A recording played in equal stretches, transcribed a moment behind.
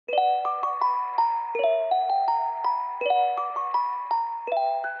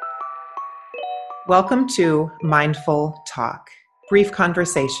Welcome to Mindful Talk, brief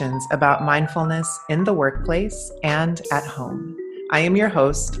conversations about mindfulness in the workplace and at home. I am your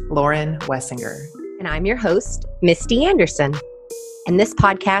host, Lauren Wessinger. And I'm your host, Misty Anderson. And this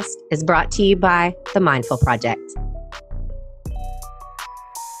podcast is brought to you by the Mindful Project.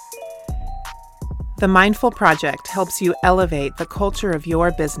 The Mindful Project helps you elevate the culture of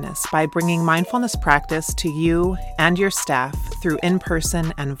your business by bringing mindfulness practice to you and your staff through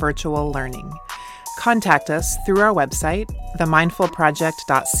in-person and virtual learning. Contact us through our website,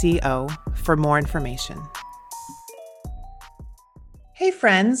 themindfulproject.co, for more information. Hey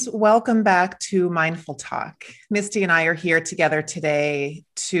friends, welcome back to Mindful Talk. Misty and I are here together today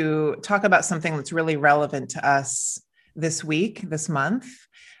to talk about something that's really relevant to us this week, this month.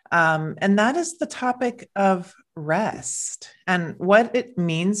 And that is the topic of rest and what it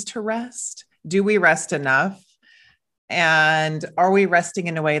means to rest. Do we rest enough? And are we resting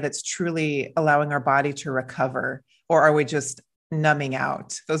in a way that's truly allowing our body to recover? Or are we just numbing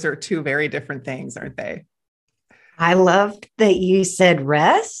out? Those are two very different things, aren't they? I loved that you said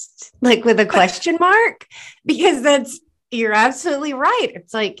rest, like with a question mark, because you're absolutely right.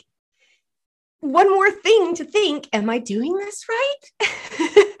 It's like one more thing to think, am I doing this right?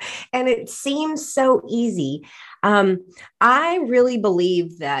 And it seems so easy. I really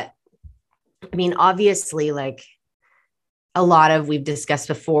believe that, obviously, like a lot of we've discussed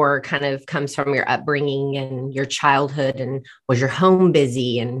before kind of comes from your upbringing and your childhood, and was your home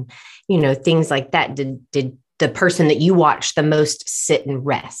busy and, things like that. Did the person that you watched the most sit and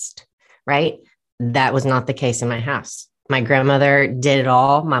rest, right? That was not the case in my house. My grandmother did it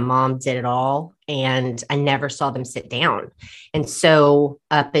all. My mom did it all. And I never saw them sit down. And so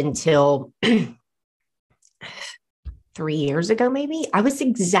up until 3 years ago, maybe, I was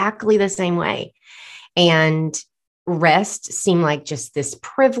exactly the same way. And rest seemed like just this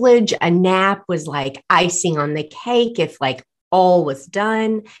privilege. A nap was like icing on the cake if like all was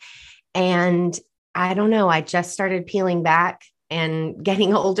done. And I don't know, I just started peeling back and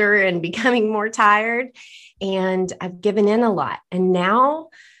getting older and becoming more tired. And I've given in a lot. And now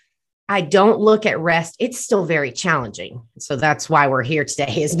I don't look at rest. It's still very challenging. So that's why we're here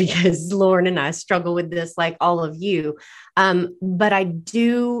today, is because Lauren and I struggle with this like all of you. But I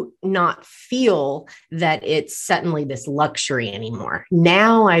do not feel that it's suddenly this luxury anymore.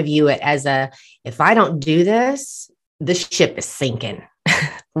 Now I view it as if I don't do this, the ship is sinking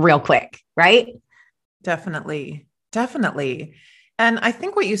real quick, right? Definitely. And I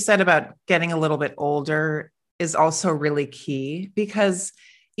think what you said about getting a little bit older is also really key, because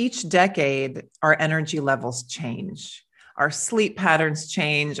each decade, our energy levels change, our sleep patterns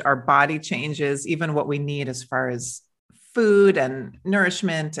change, our body changes, even what we need as far as food and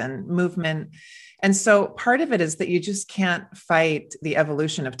nourishment and movement. And so part of it is that you just can't fight the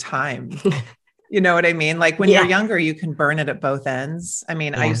evolution of time. You know what I mean? Like when you're younger, you can burn it at both ends. I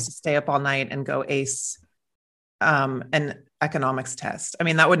used to stay up all night and go ace an economics test.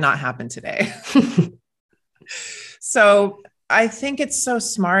 That would not happen today. So I think it's so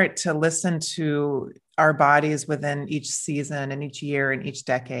smart to listen to our bodies within each season and each year and each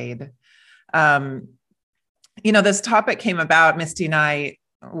decade. This topic came about. Misty and I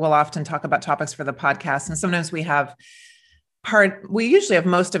will often talk about topics for the podcast. And sometimes we usually have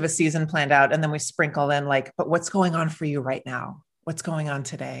most of a season planned out, and then we sprinkle in like, but what's going on for you right now? What's going on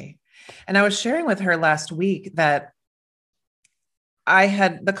today? And I was sharing with her last week that I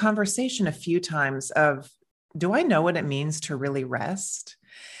had the conversation a few times of, do I know what it means to really rest?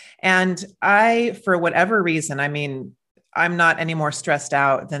 And for whatever reason, I'm not any more stressed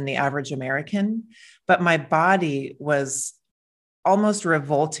out than the average American, but my body was almost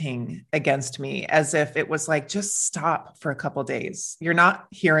revolting against me, as if it was like, just stop for a couple of days. You're not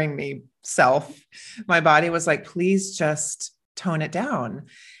hearing me, self. My body was like, please just tone it down.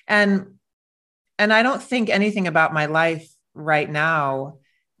 And I don't think anything about my life right now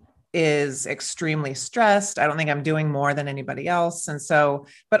is extremely stressed. I don't think I'm doing more than anybody else. And so,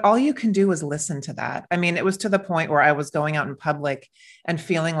 but all you can do is listen to that. It was to the point where I was going out in public and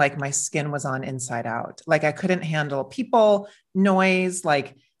feeling like my skin was on inside out. Like I couldn't handle people, noise,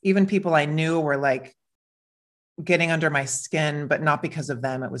 like even people I knew were like getting under my skin, but not because of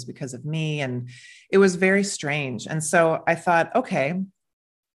them. It was because of me. And it was very strange. And so I thought, okay,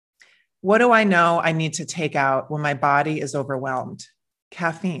 what do I know I need to take out when my body is overwhelmed?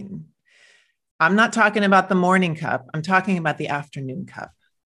 Caffeine. I'm not talking about the morning cup. I'm talking about the afternoon cup.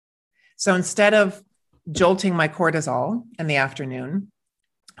 So instead of jolting my cortisol in the afternoon,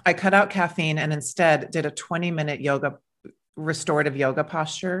 I cut out caffeine and instead did a 20-minute restorative yoga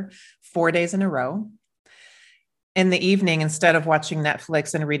posture 4 days in a row. in the evening, instead of watching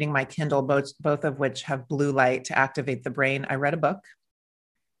Netflix and reading my Kindle, both of which have blue light to activate the brain, I read a book.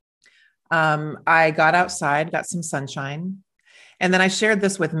 I got outside, got some sunshine. And then I shared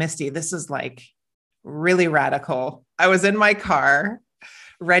this with Misty. This is like really radical. I was in my car,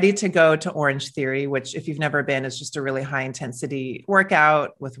 ready to go to Orange Theory, which, if you've never been, is just a really high intensity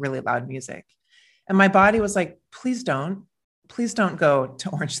workout with really loud music. And my body was like, please don't go to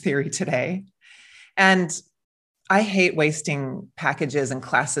Orange Theory today. And I hate wasting packages and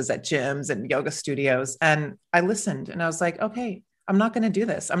classes at gyms and yoga studios. And I listened and I was like, okay, I'm not going to do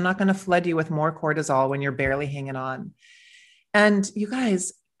this. I'm not going to flood you with more cortisol when you're barely hanging on. And you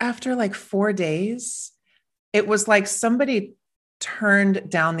guys, after like 4 days, it was like somebody turned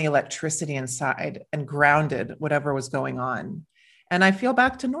down the electricity inside and grounded whatever was going on. And I feel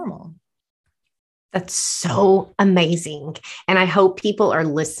back to normal. That's so amazing. And I hope people are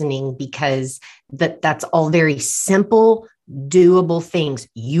listening, because that's all very simple, doable things.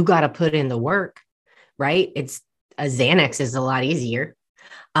 You got to put in the work, right? It's a Xanax is a lot easier.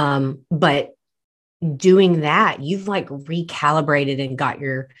 But doing that, you've like recalibrated and got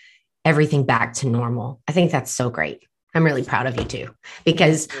your everything back to normal. I think that's so great. I'm really proud of you too,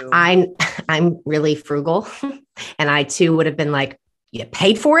 because I'm really frugal, and I too would have been like, you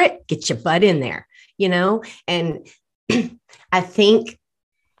paid for it, get your butt in there, and I think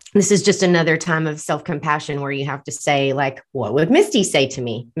this is just another time of self-compassion where you have to say, like, what would Misty say to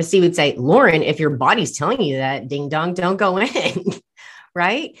me? Misty would say, Lauren, if your body's telling you that, ding dong, don't go in.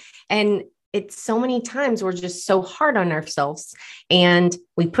 Right. And it's so many times we're just so hard on ourselves, and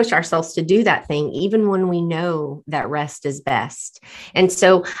we push ourselves to do that thing, even when we know that rest is best. And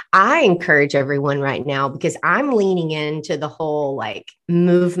so I encourage everyone right now, because I'm leaning into the whole like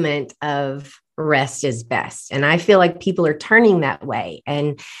movement of rest is best. And I feel like people are turning that way,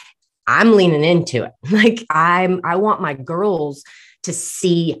 and I'm leaning into it. Like I want my girls to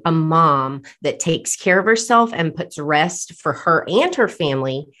see a mom that takes care of herself and puts rest for her and her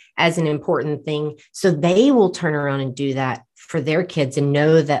family as an important thing. So they will turn around and do that for their kids and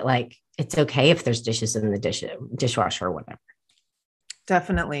know that like, it's okay if there's dishes in the dishwasher or whatever.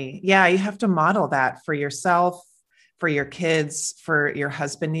 Definitely. Yeah. You have to model that for yourself, for your kids, for your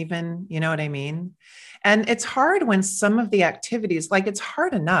husband, even, you know what I mean? And it's hard when some of the activities, like it's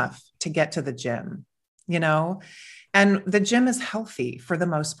hard enough to get to the gym, and the gym is healthy for the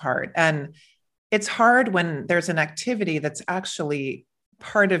most part. And it's hard when there's an activity that's actually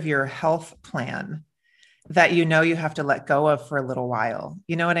part of your health plan that you have to let go of for a little while.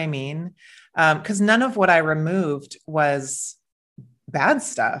 You know what I mean? Because none of what I removed was bad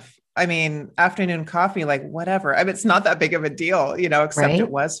stuff. I mean, afternoon coffee, like whatever. I mean, it's not that big of a deal, except right? It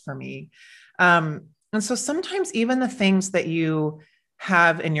was for me. And so sometimes even the things that you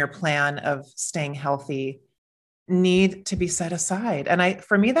have in your plan of staying healthy need to be set aside. And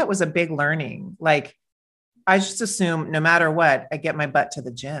for me, that was a big learning. Like I just assume no matter what, I get my butt to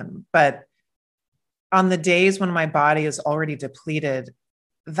the gym. But on the days when my body is already depleted,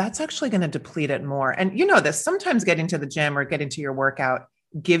 that's actually going to deplete it more. And this, sometimes getting to the gym or getting to your workout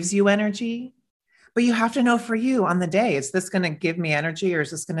gives you energy, but you have to know for you on the day, is this going to give me energy or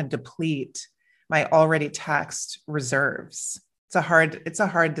is this going to deplete my already taxed reserves? It's a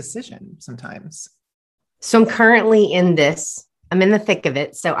hard decision sometimes. So I'm currently I'm in the thick of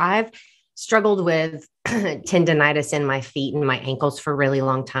it. So I've struggled with tendonitis in my feet and my ankles for a really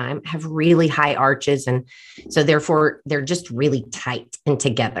long time, have really high arches. And so therefore they're just really tight and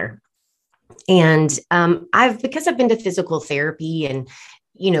together. And because I've been to physical therapy and,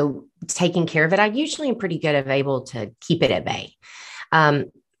 taking care of it, I usually am pretty good at able to keep it at bay.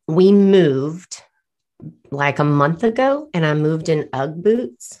 We moved like a month ago, and I moved in UGG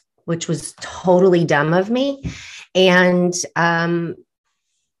boots, which was totally dumb of me. And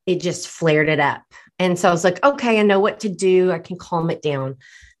it just flared it up. And so I was like, okay, I know what to do. I can calm it down.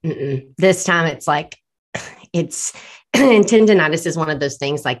 This time it's like, and tendonitis is one of those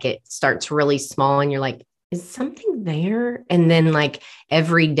things, like it starts really small and you're like, is something there? And then like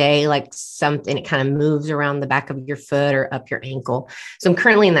every day, like something, it kind of moves around the back of your foot or up your ankle. So I'm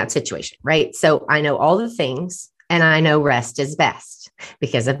currently in that situation, right? So I know all the things, and I know rest is best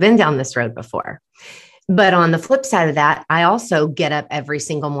because I've been down this road before. But on the flip side of that, I also get up every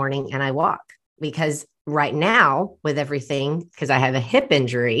single morning and I walk, because right now with everything, because I have a hip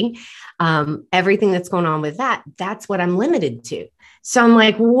injury, everything that's going on with that's what I'm limited to. So I'm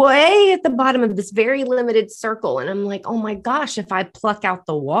like way at the bottom of this very limited circle. And I'm like, oh my gosh, if I pluck out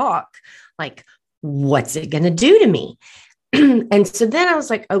the walk, like, what's it going to do to me? And so then I was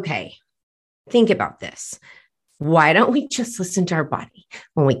like, okay, think about this. Why don't we just listen to our body?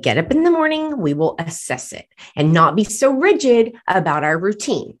 When we get up in the morning, we will assess it and not be so rigid about our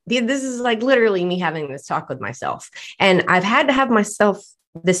routine. This is like literally me having this talk with myself. And I've had to have myself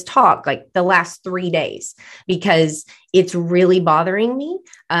this talk like the last 3 days because it's really bothering me.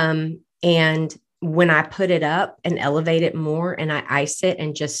 And when I put it up and elevate it more and I ice it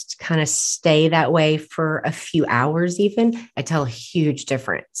and just kind of stay that way for a few hours, even, I tell a huge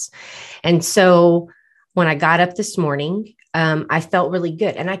difference. And so when I got up this morning, I felt really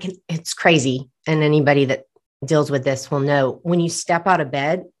good. And it's crazy. And anybody that deals with this will know when you step out of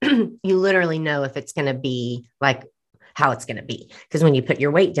bed, you literally know if it's going to be like how it's going to be. Because when you put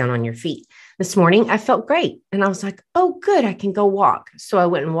your weight down on your feet this morning, I felt great. And I was like, oh, good, I can go walk. So I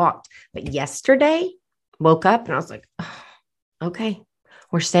went and walked. But yesterday, woke up and I was like, oh, okay,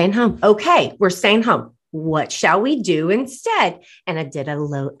 we're staying home. Okay, we're staying home. What shall we do instead? And I did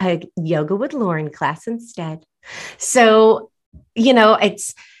a yoga with Lauren class instead. So,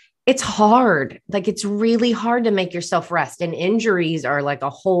 it's hard. Like, it's really hard to make yourself rest. And injuries are like a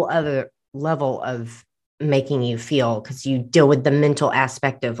whole other level of making you feel, because you deal with the mental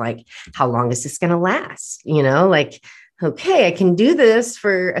aspect of like, how long is this going to last? Like, okay, I can do this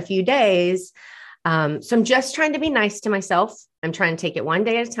for a few days. So I'm just trying to be nice to myself. I'm trying to take it one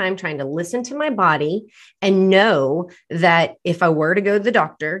day at a time, trying to listen to my body and know that if I were to go to the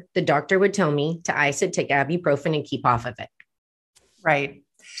doctor would tell me to ice it, take ibuprofen and keep off of it. Right.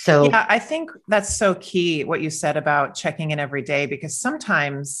 So yeah, I think that's so key what you said about checking in every day, because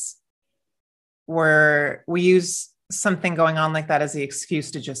sometimes we use something going on like that as the excuse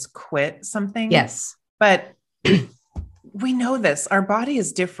to just quit something. Yes. But we know this. Our body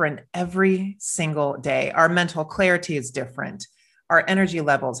is different every single day. Our mental clarity is different. Our energy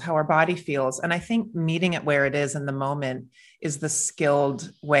levels, how our body feels. And I think meeting it where it is in the moment is the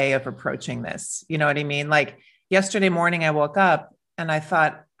skilled way of approaching this. You know what I mean? Like yesterday morning, I woke up and I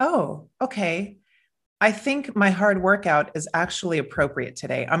thought, oh, okay, I think my hard workout is actually appropriate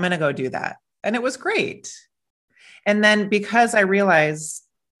today. I'm going to go do that. And it was great. And then because I realized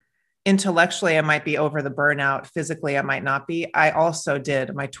intellectually, I might be over the burnout. Physically, I might not be. I also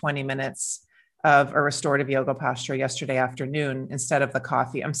did my 20 minutes of a restorative yoga posture yesterday afternoon instead of the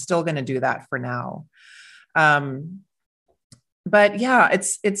coffee. I'm still going to do that for now. But yeah,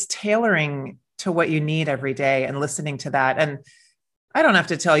 it's tailoring to what you need every day and listening to that. And I don't have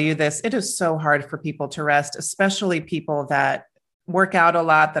to tell you this. It is so hard for people to rest, especially people that work out a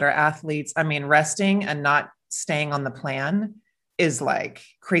lot, that are athletes. I mean, resting and not staying on the plan is like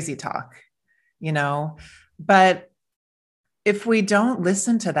crazy talk, but if we don't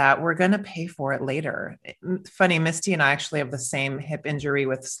listen to that, we're going to pay for it later. Funny, Misty and I actually have the same hip injury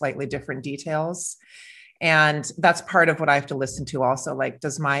with slightly different details. And that's part of what I have to listen to also. Like,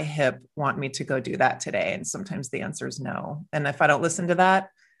 does my hip want me to go do that today? And sometimes the answer is no. And if I don't listen to that,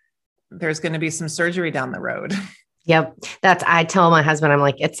 there's going to be some surgery down the road. Yep. I tell my husband, I'm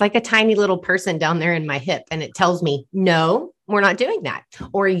like, it's like a tiny little person down there in my hip. And it tells me, no, we're not doing that.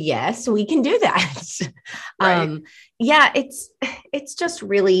 Or yes, we can do that. Right. Yeah, it's just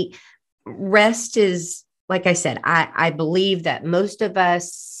really, rest is, like I said, I believe that most of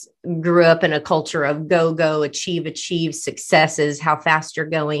us grew up in a culture of go, achieve, successes, how fast you're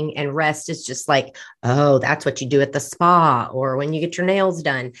going. And rest is just like, oh, that's what you do at the spa or when you get your nails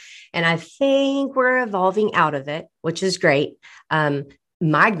done. And I think we're evolving out of it, which is great.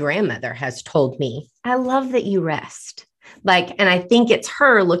 My grandmother has told me, I love that you rest. And I think it's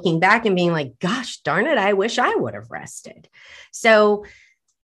her looking back and being like, gosh, darn it, I wish I would have rested. So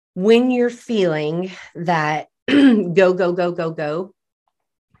when you're feeling that go,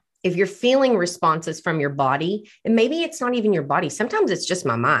 if you're feeling responses from your body, and maybe it's not even your body, sometimes it's just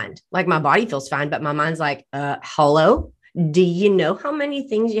my mind. Like my body feels fine, but my mind's like, hello, do you know how many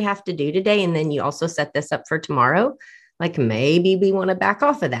things you have to do today? And then you also set this up for tomorrow. Like maybe we want to back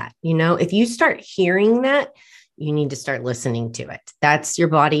off of that. If you start hearing that, you need to start listening to it. That's your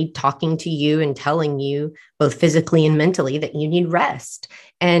body talking to you and telling you both physically and mentally that you need rest.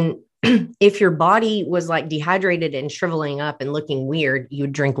 And if your body was like dehydrated and shriveling up and looking weird, you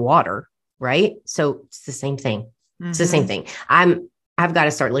would drink water, right? So it's the same thing. Mm-hmm. It's the same thing. I've got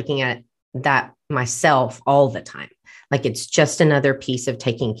to start looking at that myself all the time. Like it's just another piece of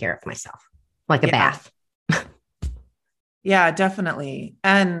taking care of myself, like a bath. Yeah, definitely.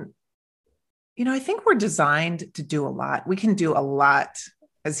 And, I think we're designed to do a lot. We can do a lot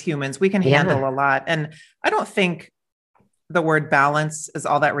as humans. We can handle a lot. And I don't think the word balance is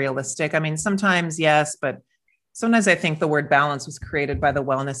all that realistic. I mean, sometimes, yes, but sometimes I think the word balance was created by the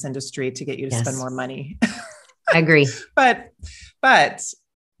wellness industry to get you to spend more money. I agree. But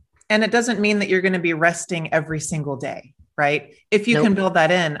And it doesn't mean that you're going to be resting every single day, right? If you can build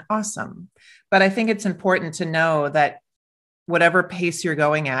that in, awesome. But I think it's important to know that whatever pace you're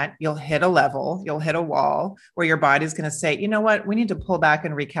going at, you'll hit a level, you'll hit a wall where your body's going to say, you know what, we need to pull back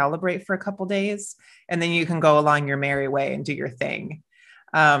and recalibrate for a couple of days. And then you can go along your merry way and do your thing.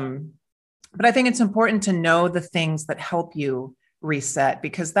 But I think it's important to know the things that help you reset,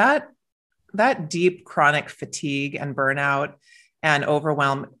 because that deep chronic fatigue and burnout and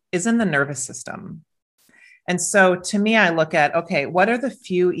overwhelm is in the nervous system. And so to me, I look at, okay, what are the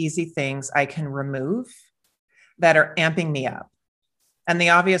few easy things I can remove that are amping me up? And the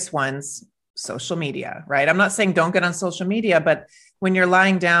obvious ones, social media, right? I'm not saying don't get on social media, but when you're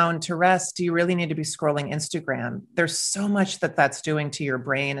lying down to rest, do you really need to be scrolling Instagram? There's so much that's doing to your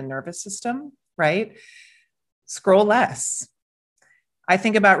brain and nervous system, right? Scroll less. I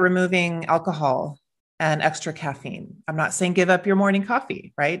think about removing alcohol and extra caffeine. I'm not saying give up your morning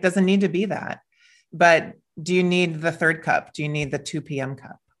coffee, right? It doesn't need to be that. But do you need the third cup? Do you need the 2 p.m.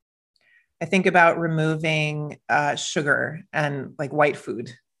 cup? I think about removing sugar and like white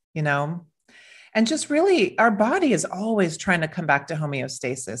food, and just really our body is always trying to come back to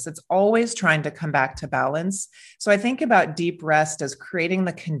homeostasis. It's always trying to come back to balance. So I think about deep rest as creating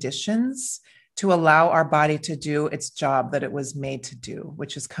the conditions to allow our body to do its job that it was made to do,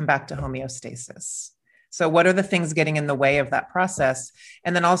 which is come back to homeostasis. So what are the things getting in the way of that process?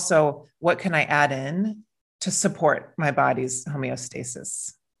 And then also, what can I add in to support my body's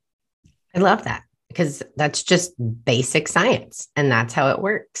homeostasis? I love that, because that's just basic science and that's how it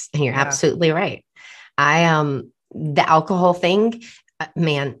works. And you're absolutely right. The alcohol thing,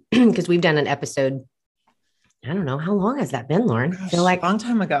 man, because we've done an episode, I don't know, how long has that been, Lauren? Gosh, I feel like a long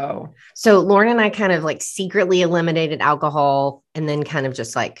time ago. So Lauren and I kind of like secretly eliminated alcohol and then kind of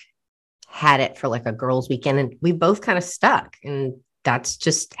just like had it for like a girls' weekend, and we both kind of stuck, and that's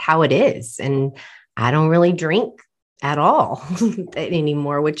just how it is. And I don't really drink at all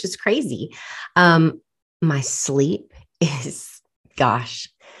anymore, which is crazy. My sleep is,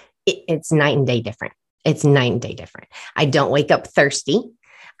 it's night and day different. It's night and day different. I don't wake up thirsty.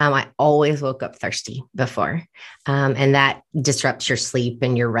 I always woke up thirsty before. And that disrupts your sleep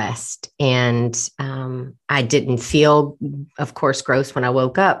and your rest. And I didn't feel, of course, gross when I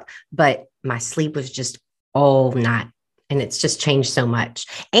woke up, but my sleep was just all night. And it's just changed so much.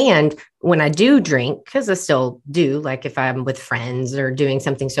 And when I do drink, because I still do, like if I'm with friends or doing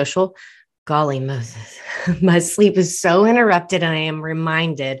something social, golly Moses, my sleep is so interrupted and I am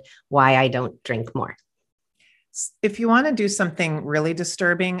reminded why I don't drink more. If you want to do something really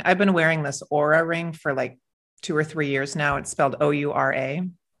disturbing, I've been wearing this Oura ring for like 2 or 3 years now. It's spelled Oura.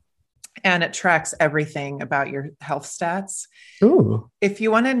 And it tracks everything about your health stats. Ooh. If you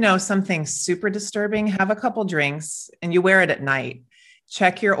want to know something super disturbing, have a couple drinks and you wear it at night.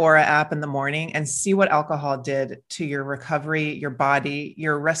 Check your Oura app in the morning and see what alcohol did to your recovery, your body,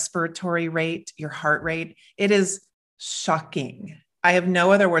 your respiratory rate, your heart rate. It is shocking. I have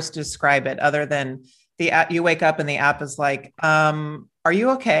no other words to describe it other than the app. You wake up and the app is like, are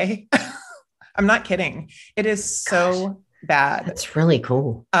you okay? I'm not kidding. It is so bad. That's really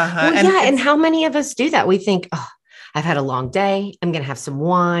cool. Uh-huh. Well, and how many of us do that? We think, oh, I've had a long day. I'm going to have some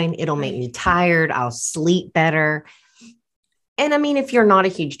wine. It'll make me tired. I'll sleep better. And I mean, if you're not a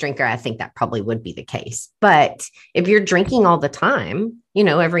huge drinker, I think that probably would be the case. But if you're drinking all the time,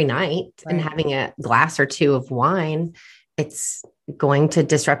 every night and having a glass or two of wine, it's going to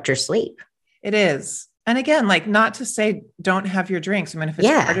disrupt your sleep. It is. And again, like not to say don't have your drinks. I mean, if it's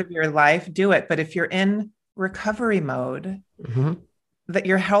part of your life, do it. But if you're in recovery mode, that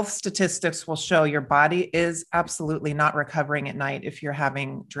your health statistics will show your body is absolutely not recovering at night if you're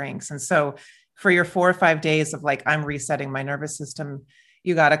having drinks. And so for your 4 or 5 days of like, I'm resetting my nervous system,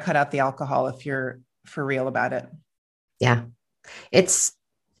 you got to cut out the alcohol if you're for real about it. Yeah. It's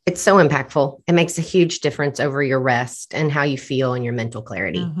so impactful. It makes a huge difference over your rest and how you feel and your mental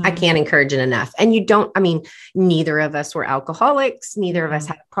clarity. I can't encourage it enough. And neither of us were alcoholics. Neither of us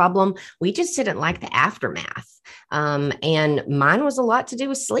had a problem. We just didn't like the aftermath. And mine was a lot to do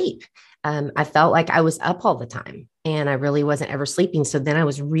with sleep. I felt like I was up all the time and I really wasn't ever sleeping. So then I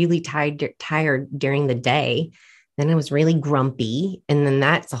was really tired during the day. Then I was really grumpy. And then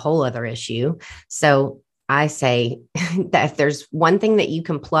that's a whole other issue. So I say that if there's one thing that you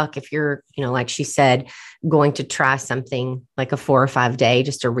can pluck, if you're, like she said, going to try something like a 4 or 5 day,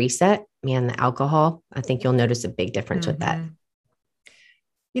 just a reset, man, the alcohol, I think you'll notice a big difference with that.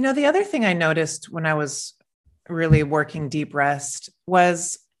 The other thing I noticed when I was really working deep rest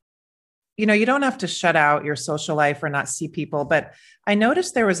was, you don't have to shut out your social life or not see people, but I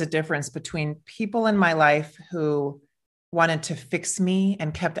noticed there was a difference between people in my life who wanted to fix me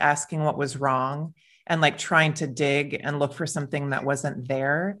and kept asking what was wrong and like trying to dig and look for something that wasn't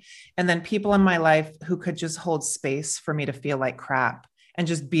there. And then people in my life who could just hold space for me to feel like crap and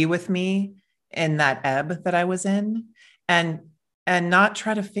just be with me in that ebb that I was in and not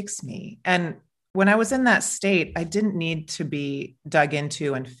try to fix me. And when I was in that state, I didn't need to be dug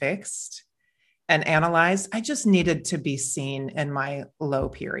into and fixed and analyzed. I just needed to be seen in my low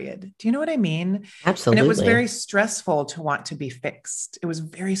period. Do you know what I mean? Absolutely. And it was very stressful to want to be fixed. It was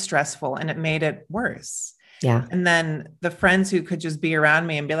very stressful and it made it worse. Yeah. And then the friends who could just be around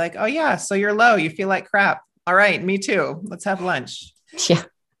me and be like, oh yeah, so you're low, you feel like crap. All right, me too. Let's have lunch. Yeah.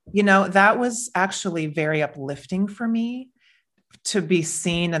 You know, that was actually very uplifting for me to be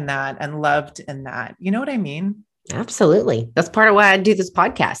seen in that and loved in that. You know what I mean? Absolutely. That's part of why I do this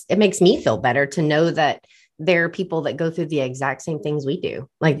podcast. It makes me feel better to know that there are people that go through the exact same things we do.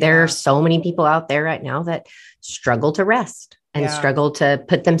 Like there are so many people out there right now that struggle to rest and struggle to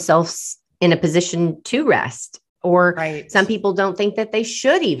put themselves in a position to rest, or some people don't think that they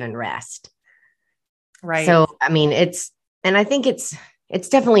should even rest. Right. So, I mean, I think it's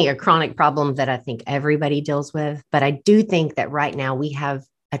definitely a chronic problem that I think everybody deals with, but I do think that right now we have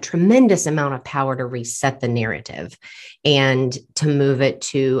a tremendous amount of power to reset the narrative and to move it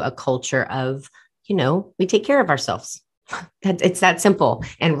to a culture of, you know, we take care of ourselves. It's that simple.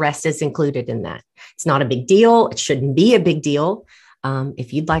 And rest is included in that. It's not a big deal. It shouldn't be a big deal.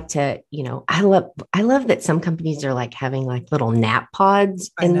 If you'd like to, you know, I love that some companies are like having like little nap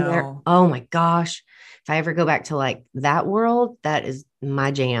pods in there. Oh my gosh. If I ever go back to like that world, that is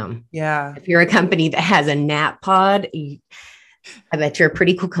my jam. Yeah. If you're a company that has a nap pod, I bet you're a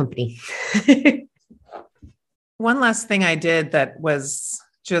pretty cool company. One last thing I did that was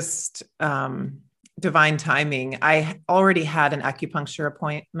just divine timing. I already had an acupuncture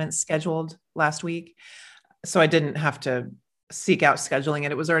appointment scheduled last week, so I didn't have to seek out scheduling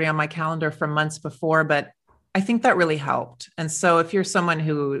it. It was already on my calendar from months before, but I think that really helped. And so if you're someone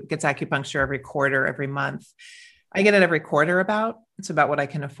who gets acupuncture every quarter, every month, I get it every quarter about. It's about what I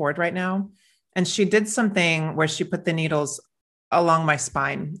can afford right now. And she did something where she put the needles along my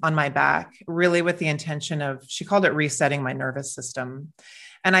spine, on my back, really with the intention of, she called it resetting my nervous system.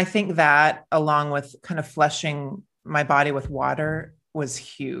 And I think that, along with kind of flushing my body with water, was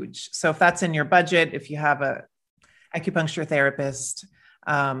huge. So if that's in your budget, if you have a acupuncture therapist,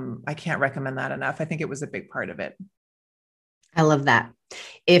 I can't recommend that enough. I think it was a big part of it. I love that.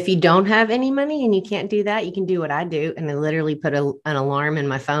 If you don't have any money and you can't do that, you can do what I do. And I literally put an alarm in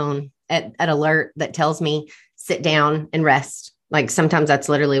my phone at alert that tells me, sit down and rest. Like sometimes that's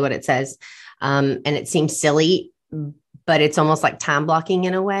literally what it says. And it seems silly, but it's almost like time blocking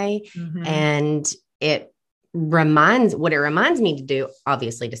in a way. Mm-hmm. And it reminds me to do,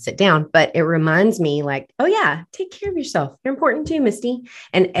 obviously to sit down, but it reminds me like, oh yeah, take care of yourself. You're important too, Misty.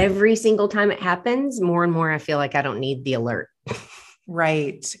 And every single time it happens, more and more, I feel like I don't need the alert.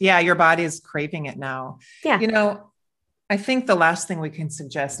 Right. Yeah. Your body is craving it now. Yeah. You know, I think the last thing we can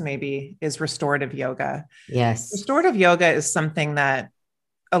suggest maybe is restorative yoga. Yes. Restorative yoga is something that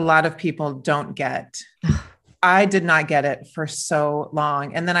a lot of people don't get. I did not get it for so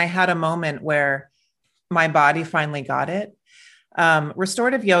long. And then I had a moment where my body finally got it.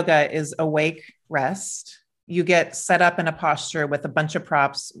 Restorative yoga is awake rest. You get set up in a posture with a bunch of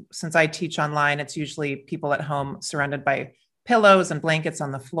props. Since I teach online, it's usually people at home surrounded by pillows and blankets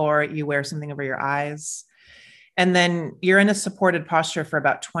on the floor. You wear something over your eyes. And then you're in a supported posture for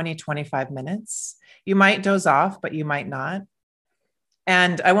about 20, 25 minutes. You might doze off, but you might not.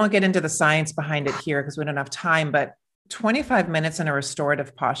 And I won't get into the science behind it here because we don't have time, but 25 minutes in a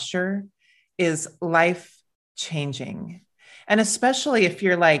restorative posture is life changing. And especially if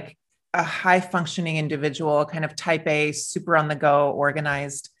you're like a high functioning individual, kind of type A, super on the go,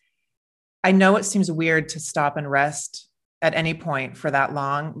 organized. I know it seems weird to stop and rest at any point for that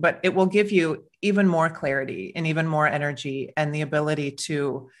long, but it will give you even more clarity and even more energy and the ability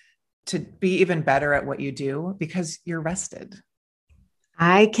to be even better at what you do because you're rested.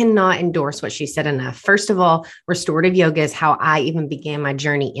 I cannot endorse what she said enough. First of all, restorative yoga is how I even began my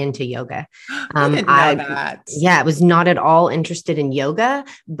journey into yoga. I didn't know that. Yeah, I was not at all interested in yoga,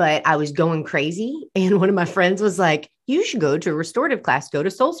 but I was going crazy. And one of my friends was like, you should go to a restorative class, go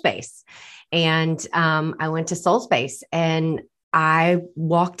to Soul Space. And I went to Soul Space and I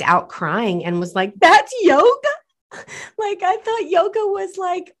walked out crying and was like, that's yoga. Like I thought yoga was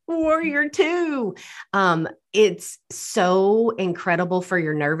like warrior too. It's so incredible for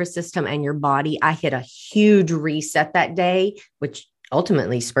your nervous system and your body. I hit a huge reset that day, which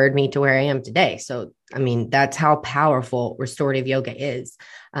ultimately spurred me to where I am today. So, I mean, that's how powerful restorative yoga is,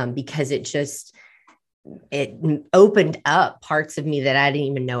 because it opened up parts of me that I didn't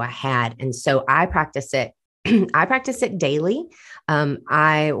even know I had. And so I practice it. I practice it daily. When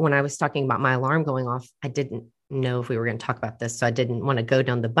I was talking about my alarm going off, I didn't know if we were going to talk about this, so I didn't want to go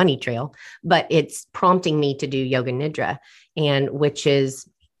down the bunny trail, but it's prompting me to do yoga nidra, and which is,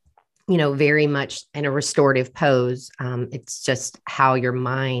 very much in a restorative pose. It's just how your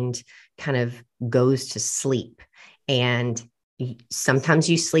mind kind of goes to sleep, and sometimes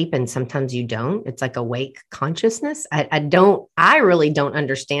you sleep and sometimes you don't. It's like awake consciousness. I really don't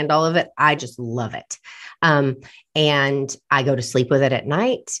understand all of it. I just love it. And I go to sleep with it at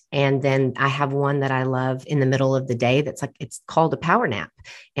night. And then I have one that I love in the middle of the day. It's called a power nap,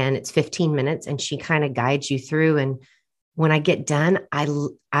 and it's 15 minutes, and she kind of guides you through. And when I get done,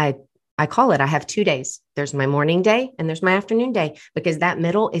 I call it, I have 2 days. There's my morning day and there's my afternoon day, because that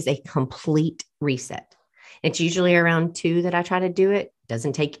middle is a complete reset. It's usually around 2 that I try to do it.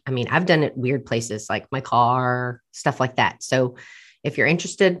 Doesn't take, I've done it weird places like my car, stuff like that. So if you're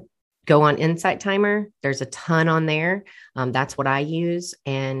interested, go on Insight Timer. There's a ton on there. That's what I use,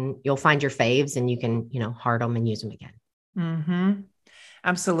 and you'll find your faves, and you can, heart them and use them again. Mm-hmm.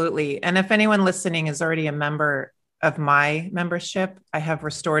 Absolutely. And if anyone listening is already a member of my membership, I have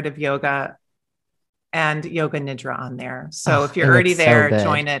restorative yoga and yoga nidra on there. So if you're already there,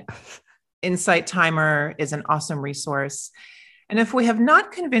 join it. Insight Timer is an awesome resource. And if we have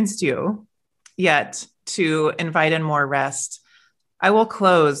not convinced you yet to invite in more rest, I will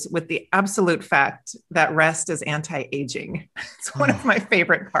close with the absolute fact that rest is anti-aging. It's one of my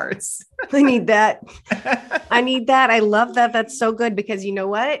favorite parts. I need that. I love that. That's so good, because you know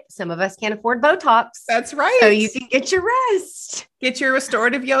what? Some of us can't afford Botox. That's right. So you can get your rest. Get your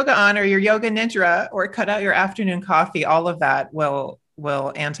restorative yoga on, or your yoga nidra, or cut out your afternoon coffee. All of that will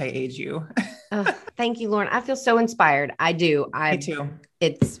anti-age you. Thank you, Lauren. I feel so inspired. I do. Me too.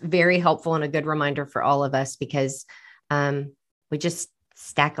 It's very helpful and a good reminder for all of us, because we just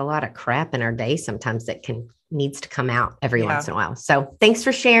stack a lot of crap in our day sometimes that needs to come out every once in a while. So thanks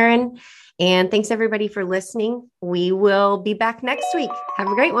for sharing. And thanks everybody for listening. We will be back next week. Have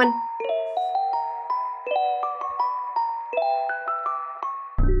a great one.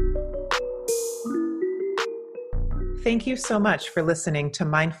 Thank you so much for listening to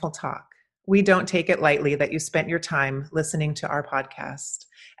Mindful Talk. We don't take it lightly that you spent your time listening to our podcast,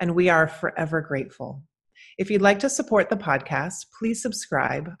 and we are forever grateful. If you'd like to support the podcast, please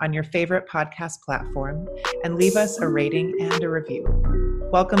subscribe on your favorite podcast platform and leave us a rating and a review.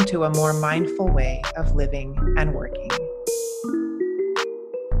 Welcome to a more mindful way of living and working.